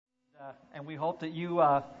and we hope that you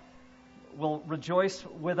will rejoice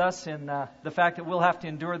with us in the fact that we'll have to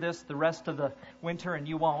endure this the rest of the winter and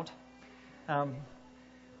you won't.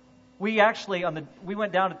 We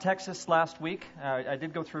went down to Texas last week. I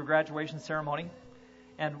did go through a graduation ceremony,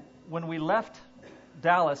 and when we left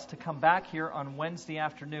Dallas to come back here on Wednesday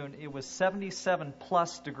afternoon, it was 77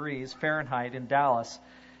 plus degrees Fahrenheit in Dallas,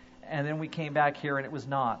 and then we came back here and it was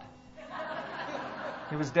not.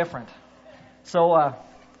 It was different. So,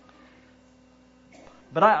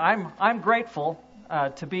 but I'm grateful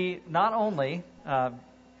to be not only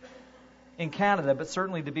in Canada, but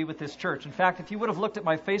certainly to be with this church. In fact, if you would have looked at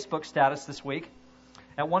my Facebook status this week,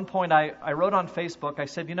 at one point I wrote on Facebook, I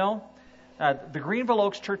said, the Greenville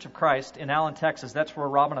Oaks Church of Christ in Allen, Texas, that's where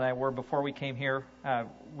Robin and I were before we came here.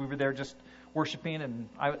 We were there just worshiping, and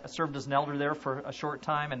I served as an elder there for a short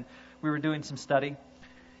time, and we were doing some study.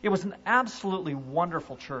 It was an absolutely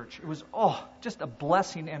wonderful church. It was, just a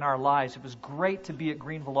blessing in our lives. It was great to be at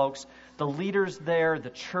Greenville Oaks. The leaders there, the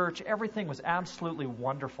church, everything was absolutely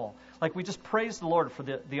wonderful. Like, we just praised the Lord for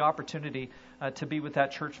the opportunity to be with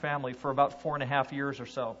that church family for about 4.5 years or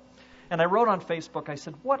so. And I wrote on Facebook, I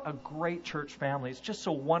said, what a great church family. It's just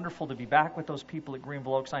so wonderful to be back with those people at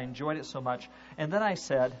Greenville Oaks. I enjoyed it so much. And then I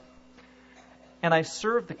said, and I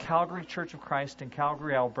served the Calgary Church of Christ in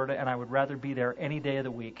Calgary, Alberta, and I would rather be there any day of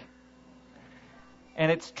the week.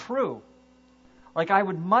 And it's true. Like, I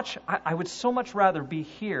would so much rather be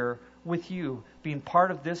here with you, being part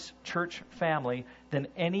of this church family, than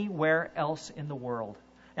anywhere else in the world.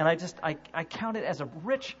 And I count it as a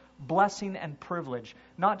rich blessing and privilege,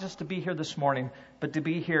 not just to be here this morning, but to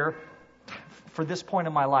be here for this point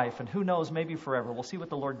in my life. And who knows, maybe forever. We'll see what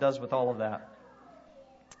the Lord does with all of that.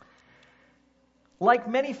 Like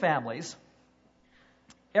many families,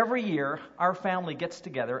 every year our family gets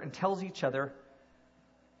together and tells each other,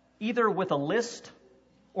 either with a list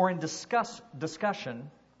or in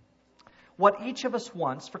discussion, what each of us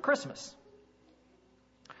wants for Christmas.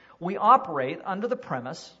 We operate under the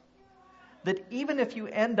premise that even if you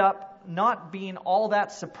end up not being all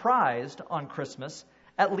that surprised on Christmas,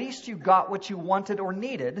 at least you got what you wanted or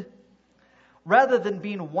needed, rather than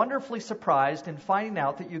being wonderfully surprised in finding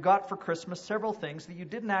out that you got for Christmas several things that you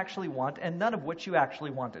didn't actually want and none of which you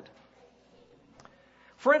actually wanted.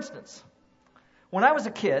 For instance, when I was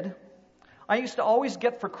a kid, I used to always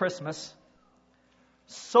get for Christmas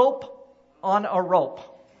soap on a rope.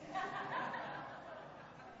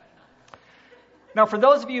 Now, for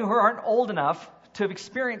those of you who aren't old enough to have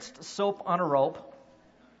experienced soap on a rope,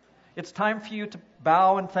 it's time for you to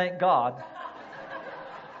bow and thank God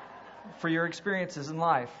for your experiences in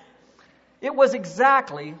life. It was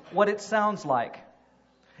exactly what it sounds like.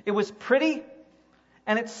 It was pretty,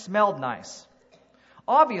 and it smelled nice.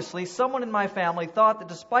 Obviously, someone in my family thought that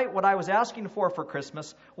despite what I was asking for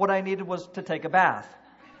Christmas, what I needed was to take a bath.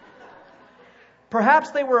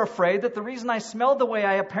 Perhaps they were afraid that the reason I smelled the way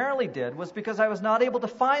I apparently did was because I was not able to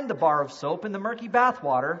find the bar of soap in the murky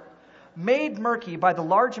bathwater, made murky by the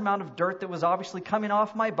large amount of dirt that was obviously coming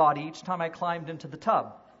off my body each time I climbed into the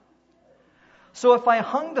tub. So if I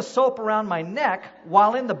hung the soap around my neck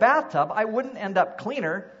while in the bathtub, I wouldn't end up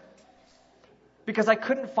cleaner because I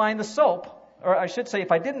couldn't find the soap. Or I should say,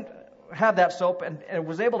 if I didn't have that soap and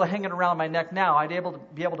was able to hang it around my neck now, I'd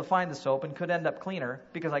be able to find the soap and could end up cleaner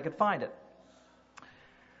because I could find it.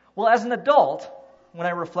 Well, as an adult, when I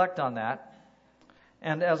reflect on that,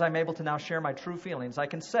 and as I'm able to now share my true feelings, I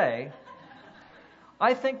can say,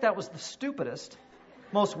 I think that was the stupidest,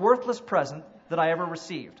 most worthless present that I ever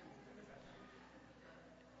received.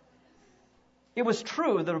 It was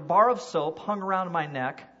true that a bar of soap hung around my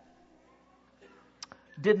neck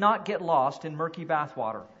did not get lost in murky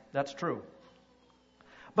bathwater. That's true.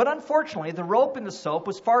 But unfortunately, the rope in the soap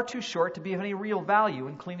was far too short to be of any real value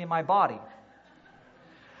in cleaning my body.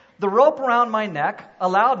 The rope around my neck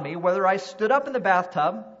allowed me, whether I stood up in the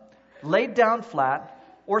bathtub, laid down flat,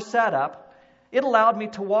 or sat up, it allowed me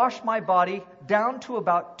to wash my body down to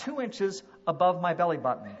about 2 inches above my belly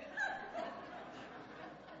button.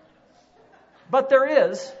 But there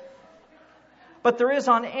is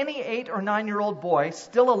on any 8 or 9-year-old boy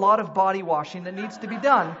still a lot of body washing that needs to be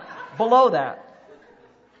done below that.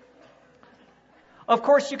 Of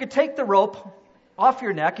course, you could take the rope off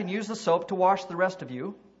your neck and use the soap to wash the rest of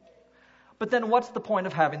you. But then what's the point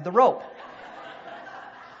of having the rope?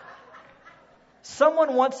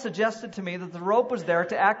 Someone once suggested to me that the rope was there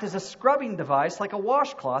to act as a scrubbing device like a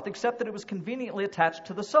washcloth, except that it was conveniently attached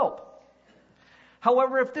to the soap.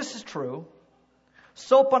 However, if this is true,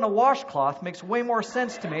 soap on a washcloth makes way more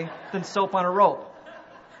sense to me than soap on a rope.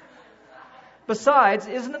 Besides,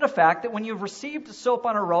 isn't it a fact that when you've received soap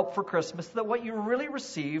on a rope for Christmas, that what you really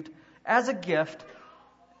received as a gift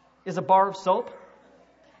is a bar of soap.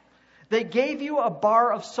 They gave you a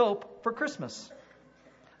bar of soap for Christmas.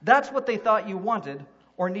 That's what they thought you wanted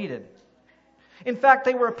or needed. In fact,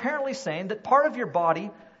 they were apparently saying that part of your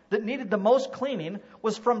body that needed the most cleaning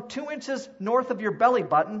was from 2 inches north of your belly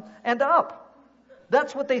button and up.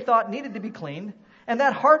 That's what they thought needed to be cleaned. And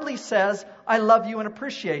that hardly says, I love you and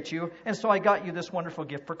appreciate you, and so I got you this wonderful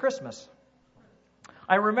gift for Christmas.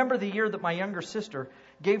 I remember the year that my younger sister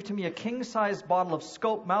gave to me a king-size bottle of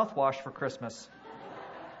Scope mouthwash for Christmas.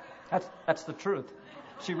 That's the truth.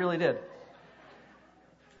 She really did.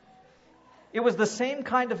 It was the same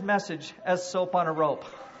kind of message as soap on a rope.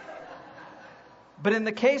 But in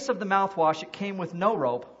the case of the mouthwash, it came with no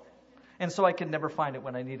rope, and so I could never find it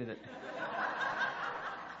when I needed it.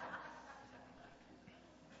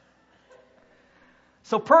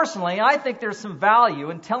 So personally, I think there's some value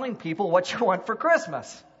in telling people what you want for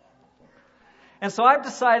Christmas. And so I've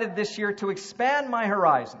decided this year to expand my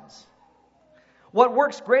horizons. What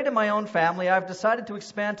works great in my own family, I've decided to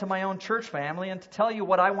expand to my own church family and to tell you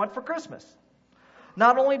what I want for Christmas.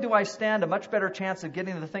 Not only do I stand a much better chance of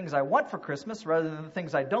getting the things I want for Christmas rather than the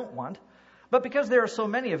things I don't want, but because there are so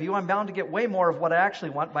many of you, I'm bound to get way more of what I actually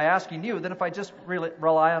want by asking you than if I just really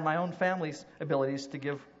rely on my own family's abilities to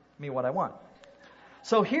give me what I want.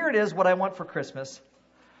 So here it is, what I want for Christmas,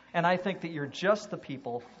 and I think that you're just the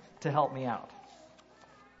people to help me out.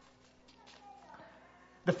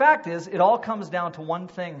 The fact is, it all comes down to one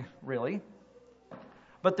thing, really.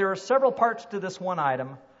 But there are several parts to this one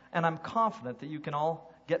item, and I'm confident that you can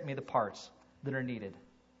all get me the parts that are needed.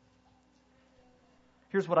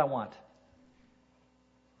 Here's what I want.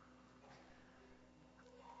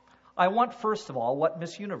 I want, first of all, what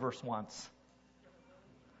Miss Universe wants.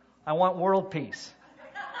 I want world peace.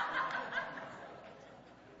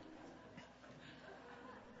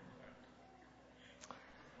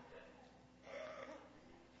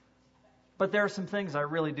 But there are some things I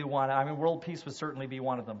really do want. I mean, world peace would certainly be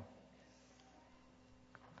one of them.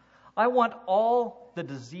 I want all the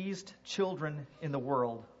diseased children in the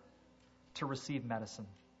world to receive medicine.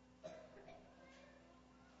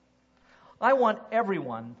 I want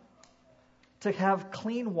everyone to have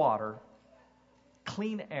clean water,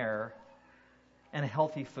 clean air, and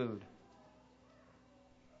healthy food.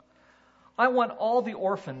 I want all the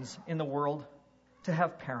orphans in the world to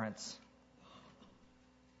have parents.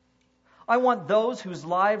 I want those whose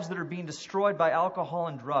lives that are being destroyed by alcohol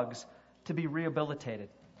and drugs to be rehabilitated.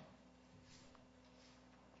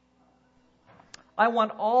 I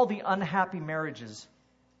want all the unhappy marriages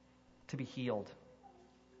to be healed.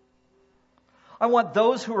 I want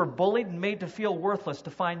those who are bullied and made to feel worthless to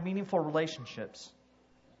find meaningful relationships.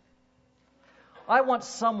 I want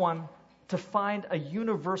someone to find a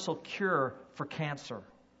universal cure for cancer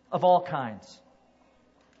of all kinds.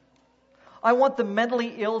 I want the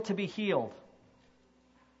mentally ill to be healed.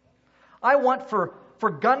 I want for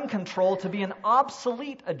gun control to be an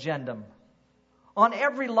obsolete agenda on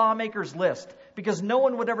every lawmaker's list, because no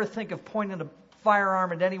one would ever think of pointing a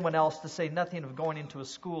firearm at anyone else, to say nothing of going into a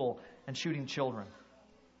school and shooting children.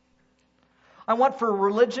 I want for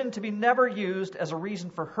religion to be never used as a reason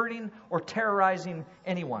for hurting or terrorizing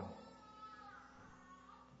anyone.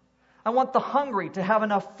 I want the hungry to have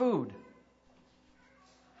enough food.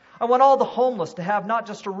 I want all the homeless to have not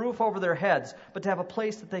just a roof over their heads, but to have a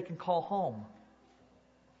place that they can call home.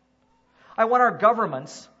 I want our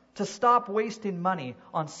governments to stop wasting money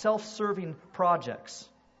on self-serving projects.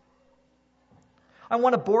 I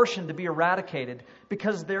want abortion to be eradicated,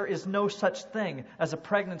 because there is no such thing as a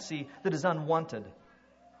pregnancy that is unwanted.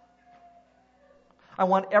 I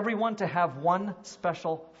want everyone to have one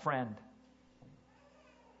special friend.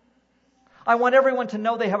 I want everyone to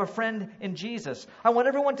know they have a friend in Jesus. I want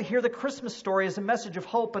everyone to hear the Christmas story as a message of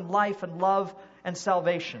hope and life and love and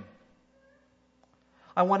salvation.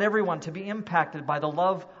 I want everyone to be impacted by the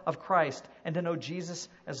love of Christ and to know Jesus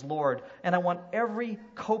as Lord. And I want every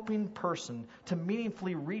coping person to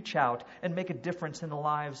meaningfully reach out and make a difference in the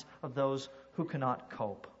lives of those who cannot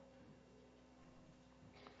cope.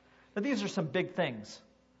 Now, these are some big things.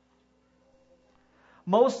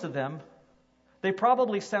 Most of them, they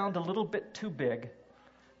probably sound a little bit too big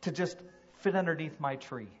to just fit underneath my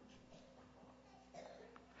tree.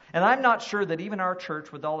 And I'm not sure that even our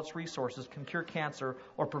church, with all its resources, can cure cancer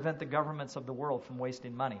or prevent the governments of the world from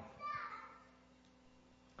wasting money.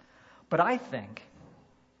 But I think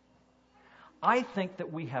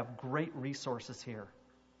that we have great resources here.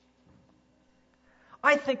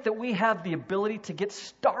 I think that we have the ability to get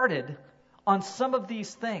started on some of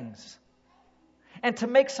these things and to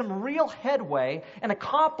make some real headway and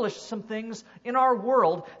accomplish some things in our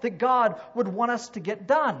world that God would want us to get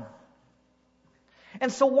done.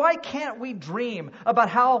 And so why can't we dream about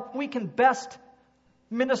how we can best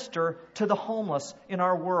minister to the homeless in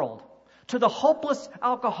our world, to the hopeless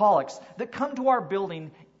alcoholics that come to our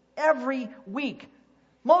building every week,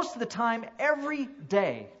 most of the time every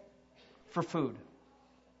day, for food?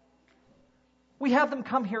 We have them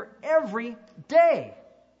come here every day.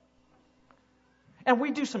 And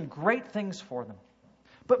we do some great things for them.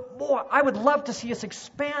 But boy, I would love to see us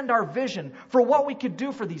expand our vision for what we could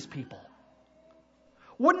do for these people.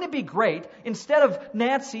 Wouldn't it be great, instead of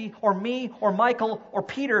Nancy or me or Michael or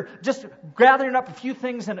Peter just gathering up a few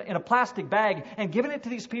things in a plastic bag and giving it to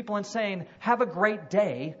these people and saying, have a great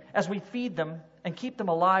day, as we feed them and keep them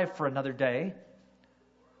alive for another day?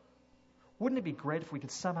 Wouldn't it be great if we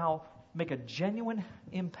could somehow make a genuine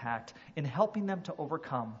impact in helping them to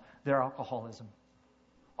overcome their alcoholism?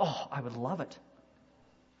 Oh, I would love it.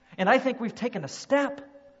 And I think we've taken a step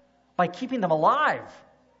by keeping them alive.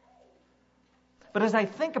 But as I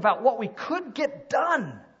think about what we could get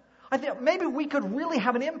done, I think maybe we could really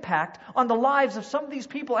have an impact on the lives of some of these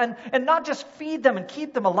people, and not just feed them and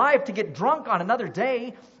keep them alive to get drunk on another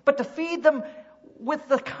day, but to feed them with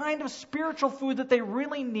the kind of spiritual food that they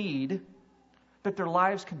really need, that their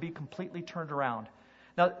lives can be completely turned around.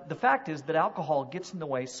 Now, the fact is that alcohol gets in the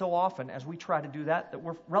way so often as we try to do that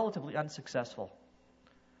we're relatively unsuccessful.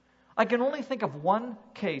 I can only think of one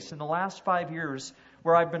case in the last 5 years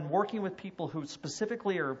where I've been working with people who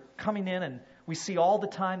specifically are coming in, and we see all the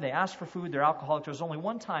time, they ask for food, they're alcoholics. There's only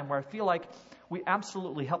one time where I feel like we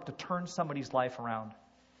absolutely helped to turn somebody's life around.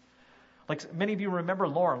 Like many of you remember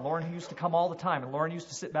Lauren. Lauren who used to come all the time, and Lauren used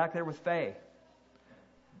to sit back there with Faye.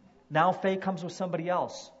 Now Faye comes with somebody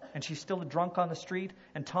else, and she's still a drunk on the street,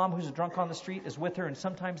 and Tom, who's a drunk on the street, is with her, and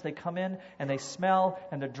sometimes they come in, and they smell,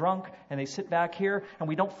 and they're drunk, and they sit back here, and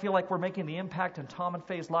we don't feel like we're making the impact in Tom and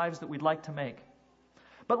Faye's lives that we'd like to make.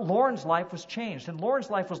 But Lauren's life was changed, and Lauren's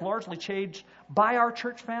life was largely changed by our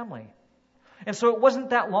church family. And so it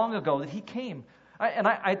wasn't that long ago that he came.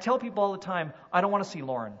 I tell people all the time, I don't want to see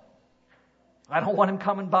Lauren. I don't want him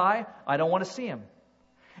coming by. I don't want to see him.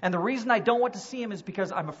 And the reason I don't want to see him is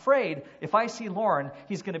because I'm afraid if I see Lauren,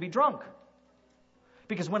 he's going to be drunk.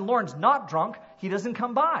 Because when Lauren's not drunk, he doesn't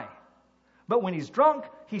come by. But when he's drunk,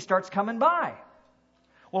 he starts coming by.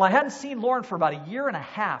 Well, I hadn't seen Lauren for about 1.5 years,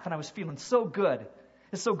 and I was feeling so good.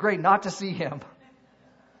 It's so great not to see him.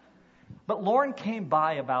 But Lauren came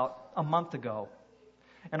by about a month ago.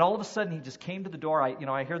 And all of a sudden, he just came to the door.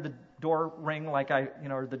 I hear the door ring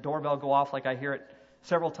or the doorbell go off like I hear it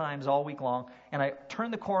several times all week long. And I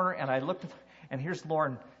turned the corner and I looked, and here's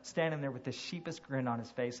Lauren standing there with this sheepish grin on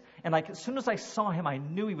his face. And as soon as I saw him, I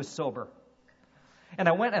knew he was sober. And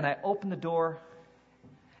I went and I opened the door,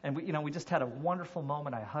 and we just had a wonderful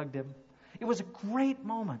moment. I hugged him. It was a great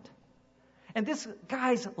moment. And this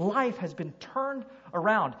guy's life has been turned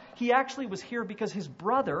around. He actually was here because his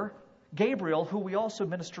brother, Gabriel, who we also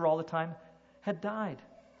minister all the time, had died.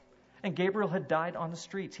 And Gabriel had died on the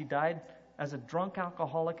streets. He died as a drunk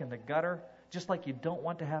alcoholic in the gutter, just like you don't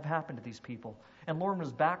want to have happen to these people. And Lauren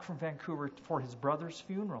was back from Vancouver for his brother's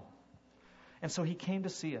funeral. And so he came to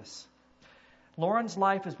see us. Lauren's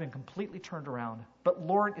life has been completely turned around, but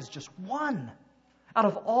Lauren is just one out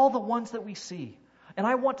of all the ones that we see. And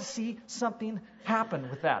I want to see something happen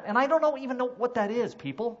with that. And I don't even know what that is,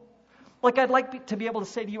 people. Like, I'd like to be able to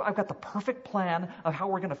say to you, I've got the perfect plan of how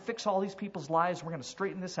we're going to fix all these people's lives. We're going to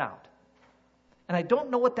straighten this out. And I don't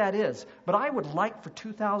know what that is, but I would like for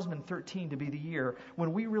 2013 to be the year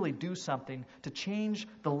when we really do something to change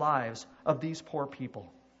the lives of these poor people.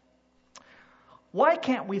 Why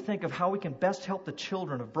can't we think of how we can best help the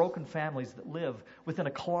children of broken families that live within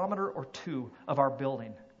 1 kilometer or 2 of our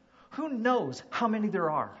building? Who knows how many there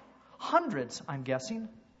are? Hundreds, I'm guessing,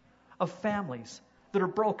 of families that are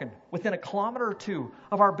broken within 1 kilometer or 2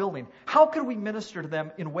 of our building. How can we minister to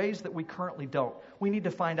them in ways that we currently don't? We need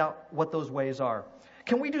to find out what those ways are.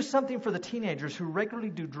 Can we do something for the teenagers who regularly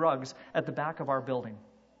do drugs at the back of our building?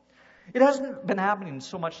 It hasn't been happening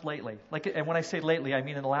so much lately. And when I say lately, I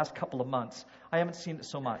mean in the last couple of months. I haven't seen it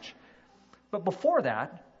so much. But before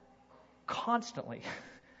that, constantly,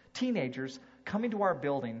 teenagers coming to our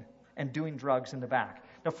building and doing drugs in the back.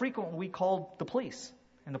 Now, frequently we called the police,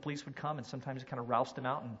 and the police would come, and sometimes it kind of roused them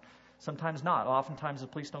out, and sometimes not. Oftentimes the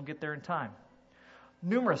police don't get there in time.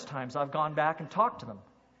 Numerous times I've gone back and talked to them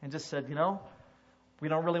and just said, we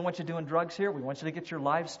don't really want you doing drugs here. We want you to get your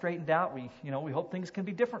lives straightened out. We hope things can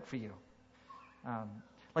be different for you.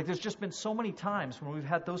 There's just been so many times when we've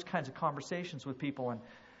had those kinds of conversations with people,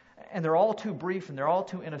 and they're all too brief and they're all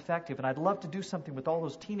too ineffective. And I'd love to do something with all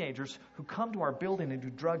those teenagers who come to our building and do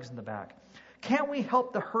drugs in the back. Can't we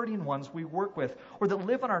help the hurting ones we work with or that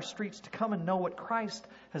live on our streets to come and know what Christ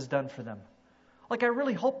has done for them? Like, I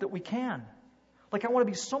really hope that we can. Like, I want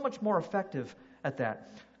to be so much more effective at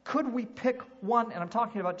that. Could we pick one, and I'm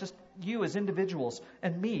talking about just you as individuals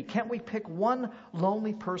and me, can't we pick one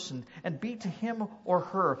lonely person and be to him or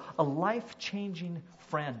her a life-changing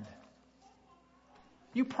friend?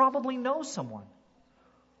 You probably know someone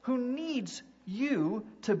who needs you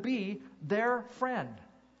to be their friend.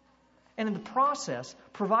 And in the process,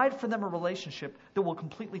 provide for them a relationship that will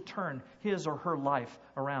completely turn his or her life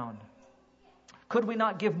around. Could we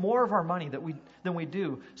not give more of our money than we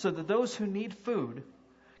do so that those who need food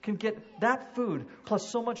can get that food plus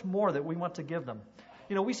so much more that we want to give them?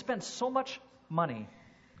 You know, we spend so much money,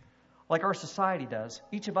 like our society does,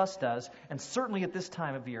 each of us does, and certainly at this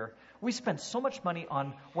time of year, we spend so much money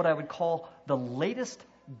on what I would call the latest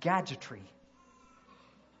gadgetry.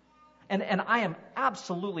 And I am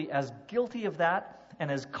absolutely as guilty of that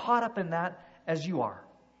and as caught up in that as you are.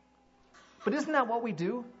 But isn't that what we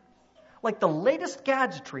do? Like the latest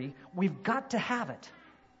gadgetry, we've got to have it.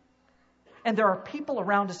 And there are people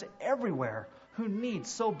around us everywhere who need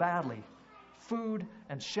so badly food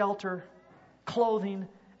and shelter, clothing,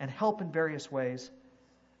 and help in various ways.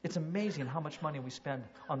 It's amazing how much money we spend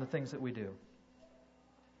on the things that we do.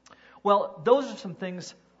 Well, those are some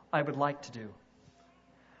things I would like to do.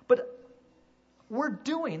 But we're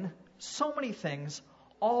doing so many things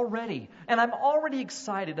already. And I'm already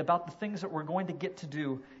excited about the things that we're going to get to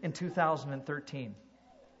do in 2013.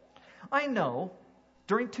 I know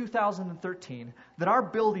during 2013 that our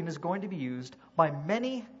building is going to be used by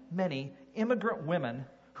many, many immigrant women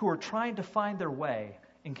who are trying to find their way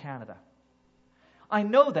in Canada. I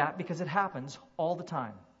know that because it happens all the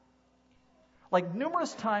time. Like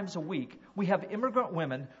numerous times a week, we have immigrant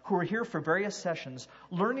women who are here for various sessions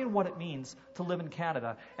learning what it means to live in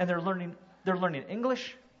Canada. And they're learning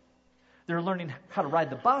English, they're learning how to ride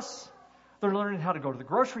the bus, they're learning how to go to the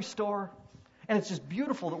grocery store. And it's just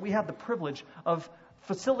beautiful that we have the privilege of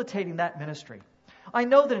facilitating that ministry. I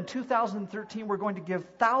know that in 2013 we're going to give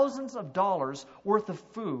thousands of dollars worth of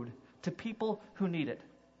food to people who need it.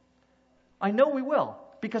 I know we will,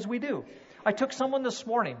 because we do. I took someone this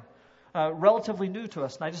morning, relatively new to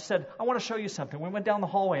us, and I just said, I want to show you something. We went down the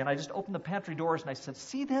hallway and I just opened the pantry doors and I said,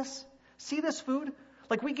 see this? See this food?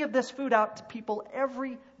 Like, we give this food out to people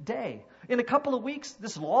every day. In a couple of weeks,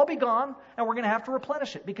 this will all be gone, and we're going to have to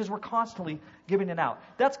replenish it because we're constantly giving it out.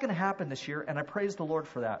 That's going to happen this year, and I praise the Lord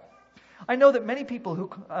for that. I know that many people who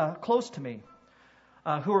close to me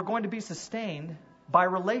who are going to be sustained by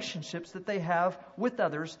relationships that they have with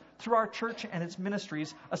others through our church and its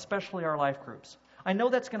ministries, especially our life groups. I know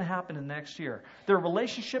that's going to happen in the next year. There are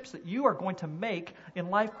relationships that you are going to make in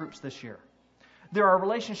life groups this year. There are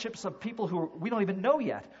relationships of people who we don't even know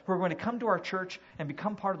yet who are going to come to our church and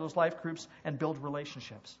become part of those life groups and build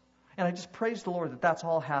relationships. And I just praise the Lord that that's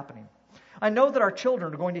all happening. I know that our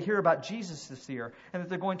children are going to hear about Jesus this year and that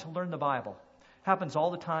they're going to learn the Bible. Happens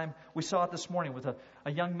all the time. We saw it this morning with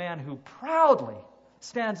a young man who proudly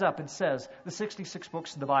stands up and says the 66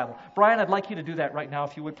 books in the Bible. Brian, I'd like you to do that right now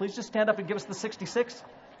if you would. Please just stand up and give us the 66.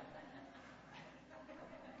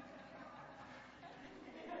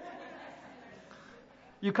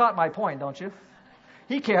 You caught my point, don't you?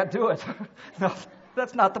 He can't do it. No,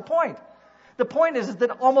 that's not the point. The point is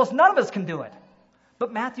that almost none of us can do it.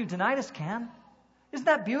 But Matthew Denitis can. Isn't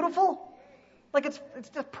that beautiful? Like, it's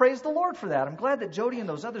just praise the Lord for that. I'm glad that Jody and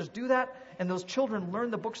those others do that, and those children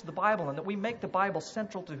learn the books of the Bible, and that we make the Bible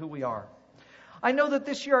central to who we are. I know that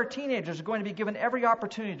this year our teenagers are going to be given every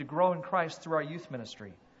opportunity to grow in Christ through our youth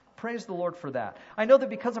ministry. Praise the Lord for that. I know that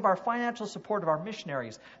because of our financial support of our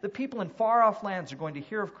missionaries, the people in far-off lands are going to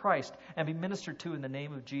hear of Christ and be ministered to in the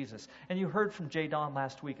name of Jesus. And you heard from Jay Don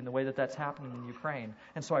last week in the way that that's happening in Ukraine.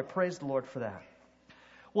 And so I praise the Lord for that.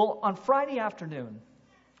 Well, on Friday afternoon,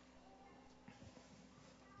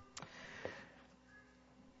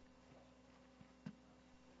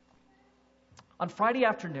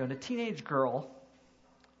 a teenage girl,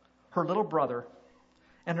 her little brother,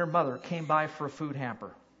 and her mother came by for a food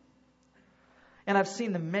hamper. And I've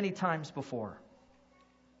seen them many times before.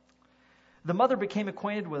 The mother became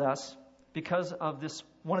acquainted with us because of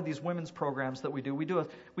one of these women's programs that we do.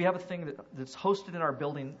 We have a thing that's hosted in our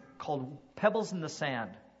building called Pebbles in the Sand.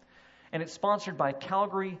 And it's sponsored by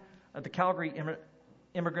the Calgary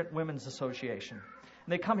Immigrant Women's Association.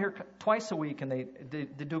 And they come here twice a week, and they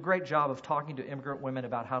do a great job of talking to immigrant women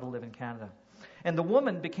about how to live in Canada. And the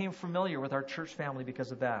woman became familiar with our church family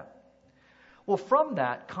because of that. Well, from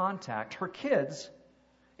that contact, her kids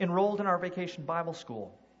enrolled in our vacation Bible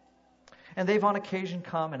school. And they've on occasion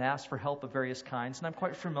come and asked for help of various kinds, and I'm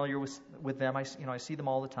quite familiar with them. I see them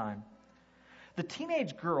all the time. The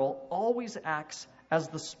teenage girl always acts as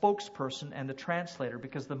the spokesperson and the translator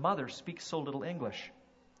because the mother speaks so little English.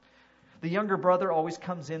 The younger brother always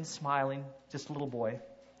comes in smiling, just a little boy.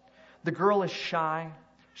 The girl is shy.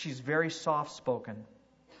 She's very soft-spoken.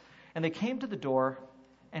 And they came to the door,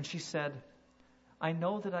 and she said, I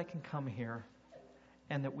know that I can come here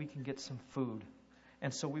and that we can get some food.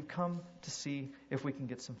 And so we've come to see if we can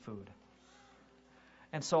get some food.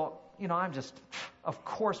 And so, I'm just, of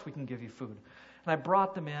course we can give you food. And I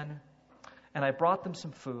brought them in, and I brought them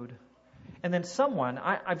some food. And then someone,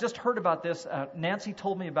 I've just heard about this. Nancy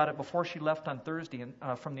told me about it before she left on Thursday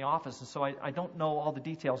from the office, and so I don't know all the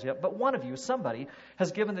details yet. But one of you, somebody,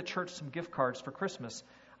 has given the church some gift cards for Christmas.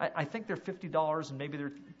 I think they're $50, and maybe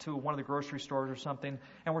they're to one of the grocery stores or something,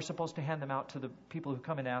 and we're supposed to hand them out to the people who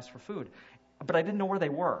come and ask for food. But I didn't know where they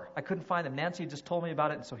were. I couldn't find them. Nancy just told me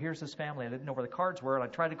about it, and so here's this family. I didn't know where the cards were, and I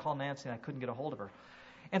tried to call Nancy, and I couldn't get a hold of her.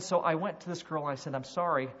 And so I went to this girl, and I said, I'm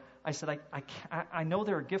sorry. I said, I know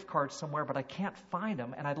there are gift cards somewhere, but I can't find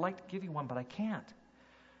them, and I'd like to give you one, but I can't.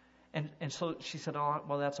 And so she said, oh,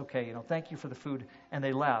 well, that's okay. Thank you for the food. And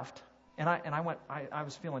they left. And I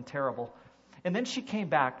was feeling terrible. And then she came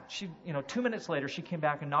back. 2 minutes later, she came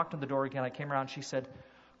back and knocked on the door again. I came around, and she said,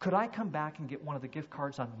 could I come back and get one of the gift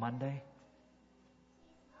cards on Monday?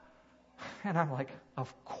 And I'm like,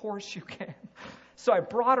 of course you can. So I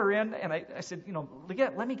brought her in, and I said,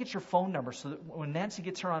 let me get your phone number so that when Nancy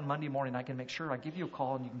gets here on Monday morning, I can make sure I give you a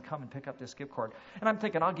call and you can come and pick up this gift card. And I'm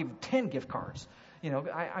thinking, I'll give you 10 gift cards. It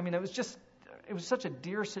was such a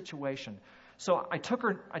dear situation. So I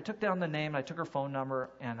took down the name, I took her phone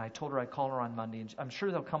number, and I told her I'd call her on Monday. And I'm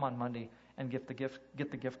sure they'll come on Monday and get the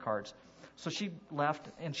gift cards. So she left,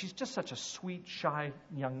 and she's just such a sweet, shy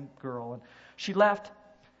young girl. And she left.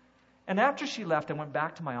 And after she left, I went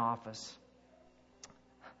back to my office.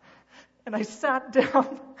 And I sat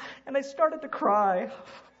down and I started to cry,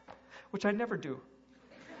 which I never do.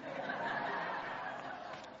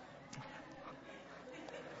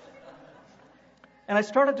 And I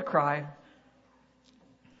started to cry.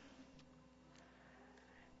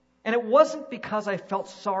 And it wasn't because I felt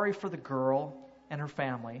sorry for the girl and her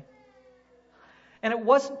family. And it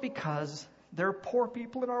wasn't because there are poor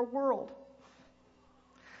people in our world.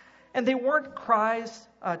 And they weren't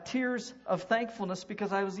tears of thankfulness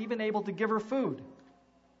because I was even able to give her food.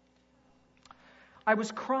 I was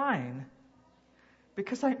crying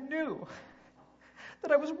because I knew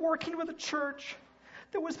that I was working with a church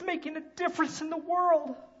that was making a difference in the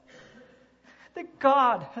world. That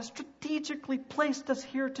God has strategically placed us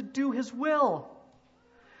here to do His will.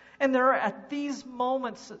 And there are at these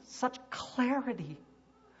moments such clarity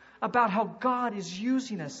about how God is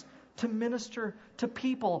using us to minister to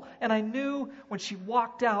people. And I knew when she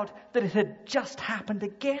walked out that it had just happened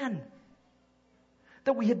again.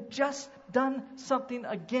 That we had just done something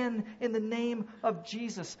again in the name of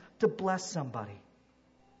Jesus to bless somebody.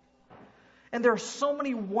 And there are so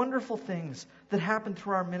many wonderful things that happen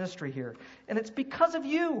through our ministry here. And it's because of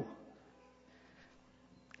you.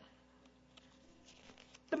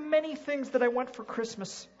 The many things that I want for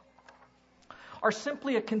Christmas are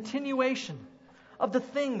simply a continuation of the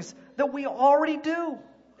things that we already do.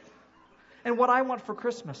 And what I want for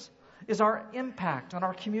Christmas is our impact on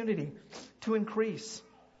our community to increase.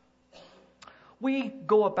 We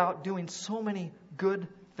go about doing so many good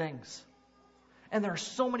things. And there are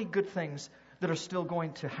so many good things that are still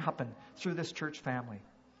going to happen through this church family.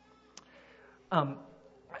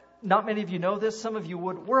 Not many of you know this. Some of you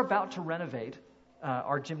would. We're about to renovate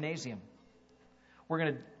our gymnasium. We're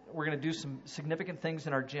going to do some significant things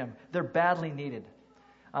in our gym. They're badly needed.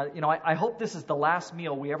 I hope this is the last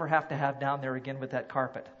meal we ever have to have down there again with that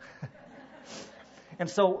carpet. And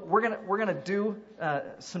so we're gonna do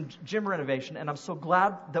some gym renovation, and I'm so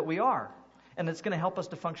glad that we are. And it's going to help us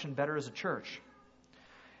to function better as a church.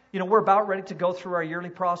 We're about ready to go through our yearly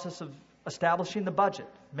process of establishing the budget,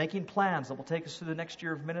 making plans that will take us through the next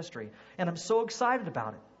year of ministry. And I'm so excited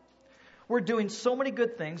about it. We're doing so many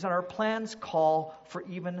good things, and our plans call for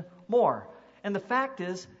even more. And the fact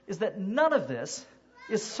is that none of this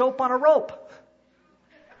is soap on a rope.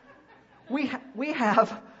 We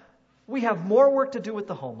have more work to do with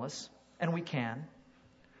the homeless, and we can.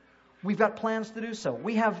 We've got plans to do so.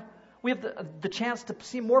 We have the chance to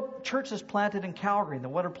see more churches planted in Calgary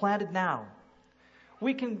than what are planted now.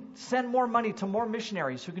 We can send more money to more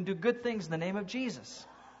missionaries who can do good things in the name of Jesus.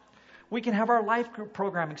 We can have our life group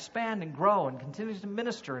program expand and grow and continue to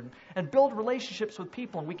minister and build relationships with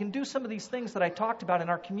people. And we can do some of these things that I talked about in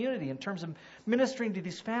our community in terms of ministering to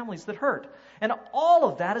these families that hurt. And all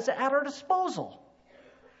of that is at our disposal.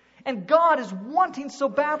 And God is wanting so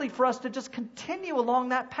badly for us to just continue along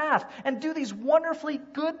that path and do these wonderfully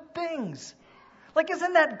good things. Like,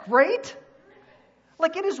 isn't that great?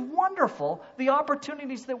 Like, it is wonderful, the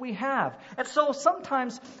opportunities that we have. And so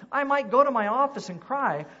sometimes I might go to my office and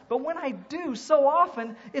cry, but when I do, so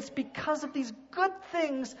often, it's because of these good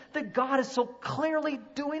things that God is so clearly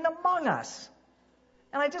doing among us.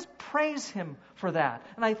 And I just praise Him for that.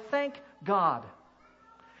 And I thank God.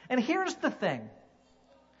 And here's the thing.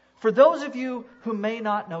 For those of you who may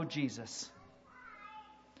not know Jesus,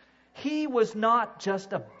 He was not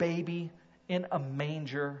just a baby in a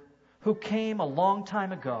manger who came a long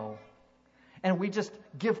time ago, and we just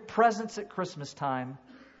give presents at Christmas time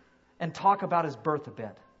and talk about His birth a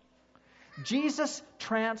bit. Jesus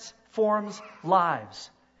transforms lives.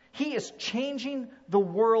 He is changing the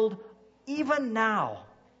world even now.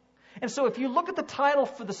 And so if you look at the title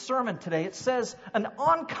for the sermon today, it says, An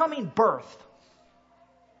Oncoming Birth.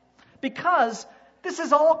 Because this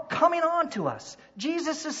is all coming on to us.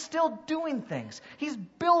 Jesus is still doing things. He's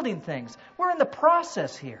building things. We're in the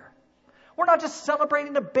process here. We're not just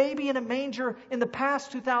celebrating a baby in a manger in the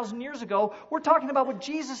past 2,000 years ago. We're talking about what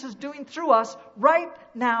Jesus is doing through us right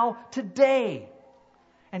now, today.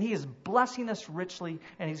 And He is blessing us richly,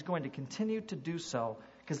 and He's going to continue to do so,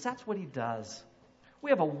 because that's what He does. We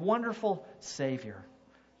have a wonderful Savior.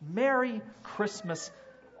 Merry Christmas,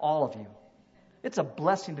 all of you. It's a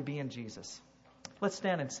blessing to be in Jesus. Let's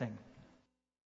stand and sing.